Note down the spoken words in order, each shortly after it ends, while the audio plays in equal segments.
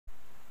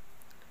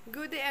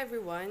Good day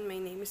everyone, my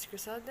name is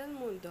Crisel Del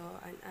Mundo,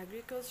 an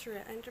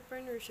agricultural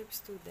entrepreneurship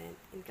student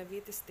in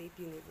Cavite State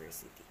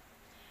University,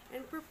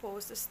 and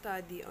propose a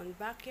study on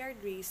backyard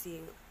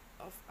raising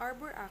of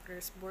Arbor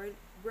acres,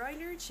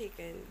 broiler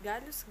chicken,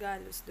 Gallus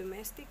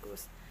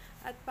domesticus,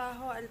 at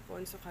Pajo,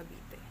 Alfonso,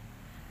 Cavite,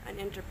 an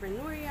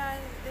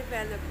entrepreneurial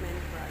development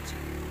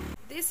project.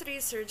 This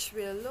research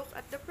will look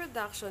at the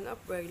production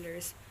of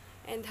broilers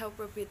and how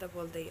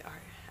profitable they are.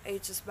 I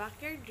choose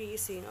backyard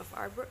raising of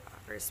Arbor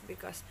acres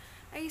because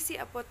I see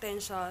a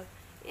potential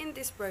in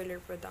this broiler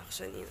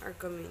production in our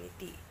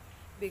community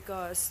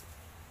because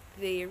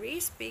they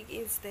raise pig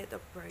instead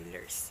of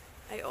broilers.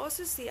 I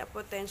also see a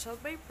potential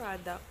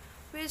byproduct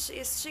which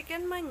is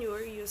chicken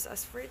manure used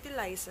as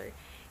fertilizer.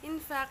 In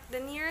fact, the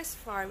nearest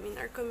farm in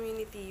our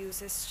community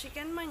uses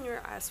chicken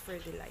manure as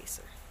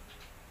fertilizer.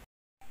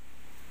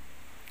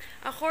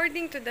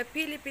 According to the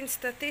Philippine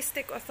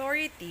Statistic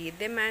Authority,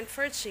 demand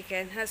for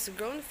chicken has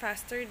grown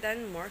faster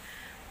than more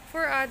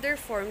for other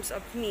forms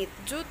of meat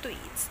due to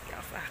ease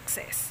of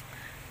access,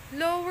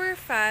 lower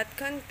fat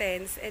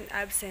contents, and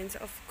absence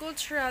of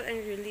cultural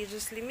and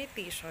religious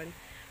limitation.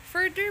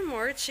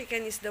 Furthermore,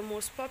 chicken is the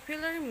most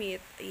popular meat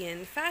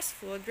in fast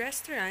food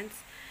restaurants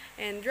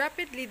and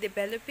rapidly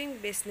developing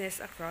business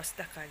across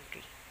the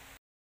country.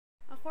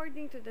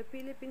 According to the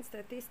Philippine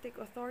Statistic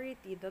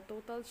Authority, the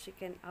total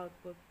chicken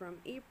output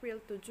from April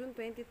to June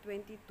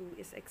 2022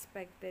 is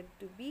expected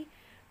to be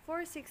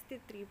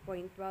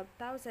 463.12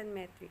 thousand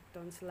metric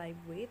tons live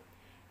weight.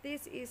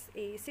 This is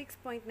a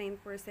 6.9%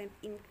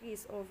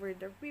 increase over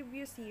the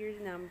previous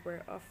year's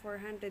number of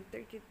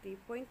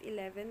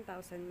 433.11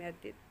 thousand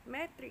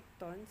metric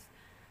tons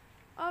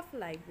of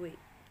live weight.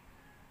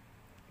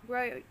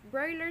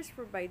 Broilers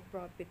provide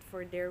profit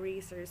for their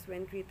raisers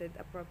when treated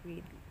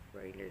appropriately.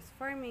 Broilers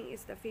farming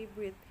is the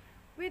favorite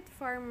with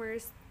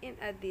farmers in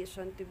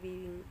addition to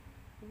being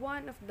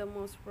one of the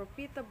most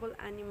profitable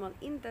animal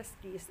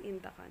industries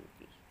in the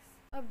country.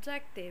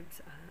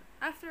 Objectives.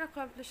 After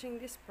accomplishing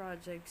this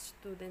project,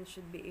 students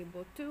should be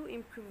able to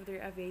improve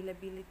their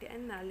availability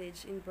and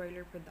knowledge in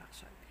broiler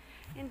production,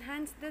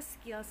 enhance the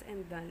skills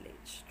and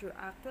knowledge through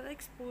actual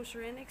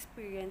exposure and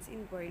experience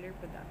in broiler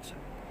production.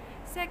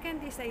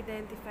 Second is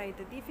identify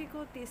the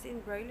difficulties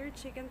in broiler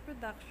chicken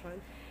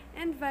production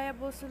and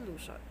viable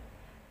solution.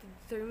 To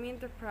determine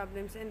the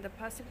problems and the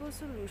possible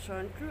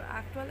solution through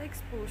actual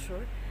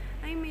exposure,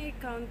 I may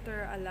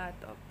encounter a lot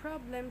of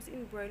problems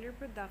in broiler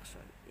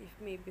production, if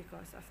may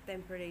because of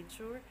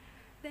temperature,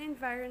 the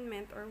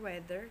environment or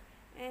weather,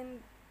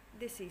 and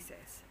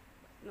diseases.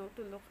 Not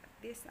to look at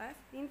this as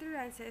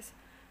hindrances,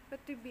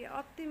 but to be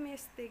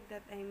optimistic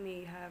that I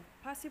may have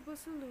possible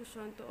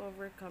solution to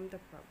overcome the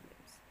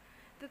problems.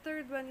 The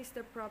third one is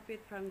the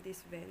profit from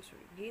this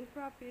venture. Gain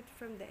profit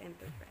from the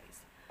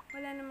enterprise.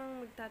 Wala namang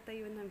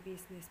magtatayo ng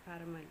business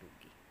para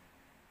malugi.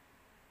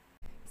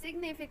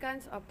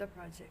 Significance of the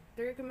project.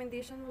 The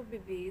recommendation will be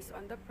based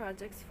on the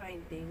project's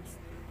findings,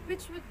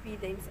 which would be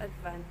the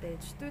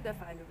advantage to the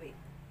following.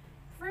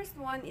 First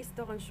one is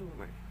the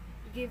consumer,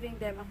 giving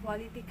them a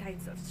quality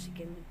kinds of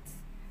chicken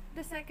meats.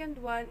 The second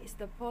one is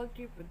the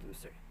poultry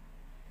producer.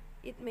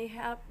 It may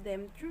help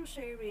them through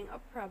sharing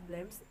of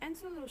problems and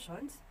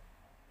solutions,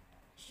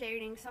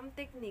 sharing some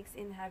techniques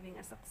in having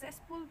a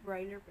successful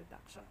broiler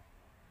production.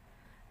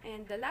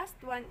 And the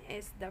last one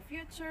is the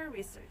future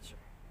researcher.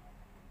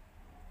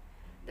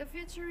 The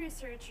future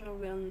researcher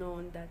will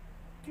know that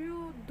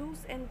through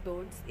do's and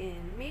don'ts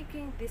in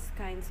making these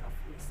kinds of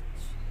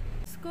research.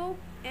 Scope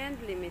and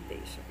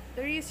limitation.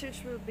 The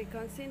research will be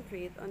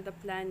concentrated on the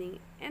planning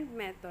and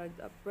method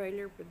of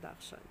broiler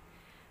production.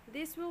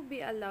 This will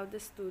be allow the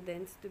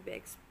students to be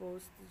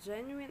exposed to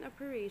genuine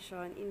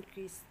operation,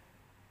 increase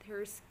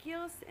their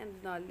skills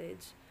and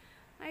knowledge,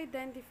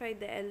 identify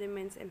the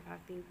elements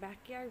impacting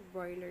backyard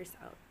broilers'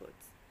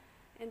 outputs,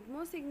 and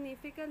most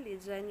significantly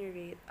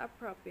generate a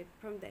profit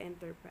from the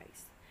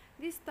enterprise.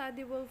 This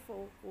study will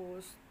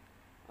focus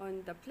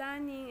on the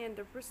planning and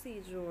the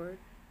procedure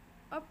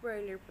of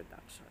broiler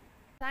production.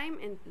 Time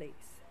and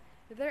place.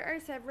 There are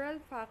several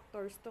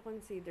factors to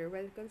consider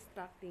while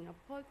constructing a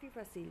poultry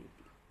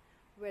facility,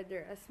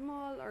 whether a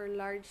small or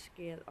large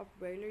scale of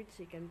broiler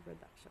chicken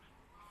production.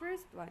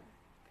 First one,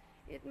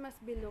 it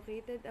must be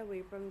located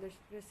away from the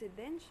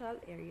residential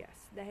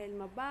areas dahil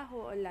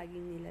mabaho o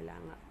laging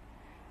nilalangap.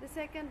 The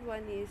second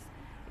one is,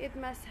 it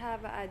must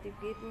have an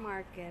adequate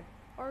market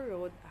or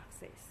road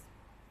access.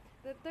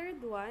 The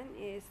third one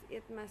is,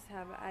 it must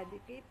have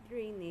adequate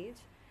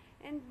drainage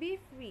and be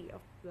free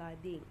of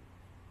flooding.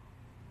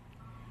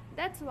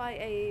 That's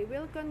why I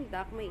will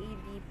conduct my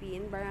EDP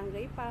in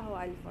Barangay Pajo,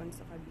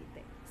 Alfonso,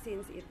 Cavite,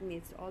 since it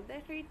meets all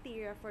the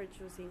criteria for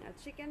choosing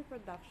a chicken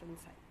production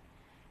site.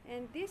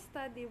 And this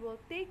study will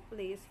take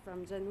place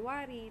from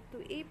January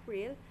to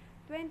April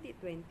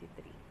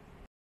 2023.